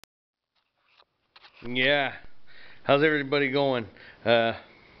Yeah, how's everybody going? I'm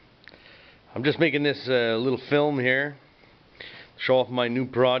just making this little film here, show off my new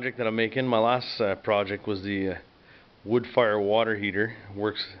project that I'm making. My last project was the wood fire water heater.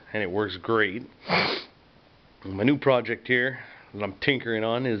 It works great. My new project here that I'm tinkering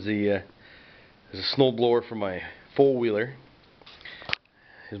on is a snowblower for my four-wheeler.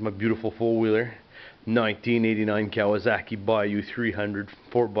 Here's my beautiful four-wheeler, 1989 Kawasaki Bayou 300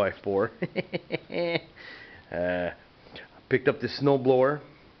 4x4. I picked up this snowblower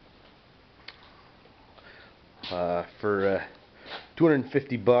for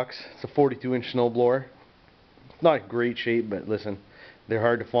 250 bucks. It's a 42-inch snowblower. It's not great shape, but listen, they're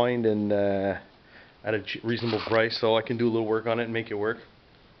hard to find and at a reasonable price, so I can do a little work on it and make it work.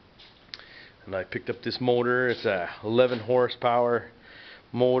 And I picked up this motor. It's a 11 horsepower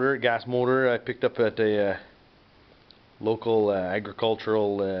motor, gas motor. I picked up at a local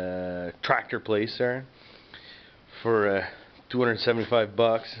agricultural tractor place there for 275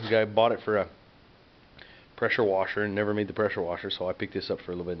 bucks. The guy bought it for a pressure washer and never made the pressure washer, so I picked this up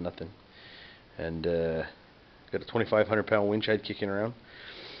for a little bit of nothing. And got a 2,500 pound winch head kicking around.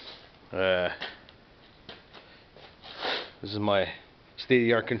 This is my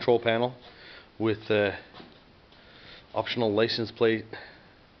state-of-the-art control panel with optional license plate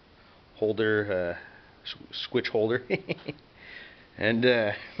holder, switch holder. And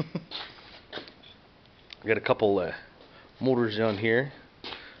I got a couple motors on here.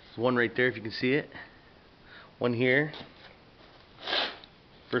 There's one right there if you can see it. One here.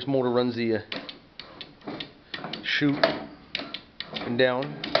 First motor runs the chute up and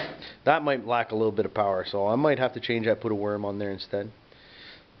down. That might lack a little bit of power, so I might have to change that, put a worm on there instead.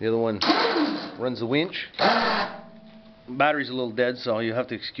 The other one runs the winch. The battery's a little dead, so you have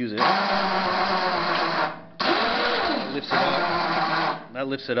to excuse it. Lifts it up. That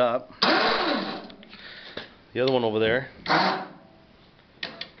lifts it up. The other one over there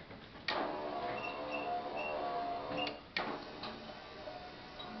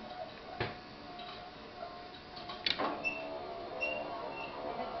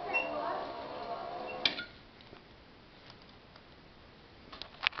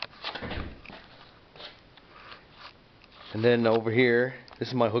and then over here, this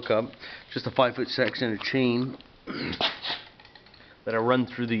is my hookup, just a 5-foot section of chain that I run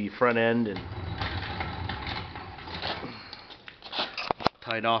through the front end and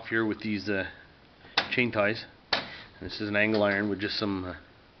tied off here with these chain ties. And this is an angle iron with just some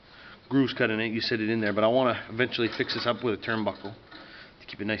grooves cut in it. You set it in there, but I want to eventually fix this up with a turnbuckle to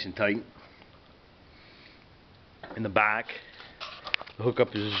keep it nice and tight. In the back, the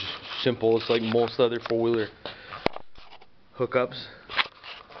hookup is simple. It's like most other four-wheeler hookups,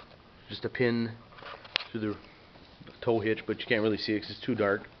 just a pin through the tow hitch, but you can't really see it because it's too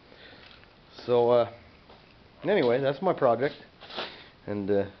dark. So anyway, that's my project, and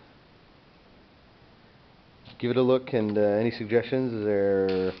give it a look, and any suggestions,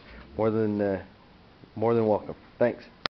 they're more than welcome. Thanks.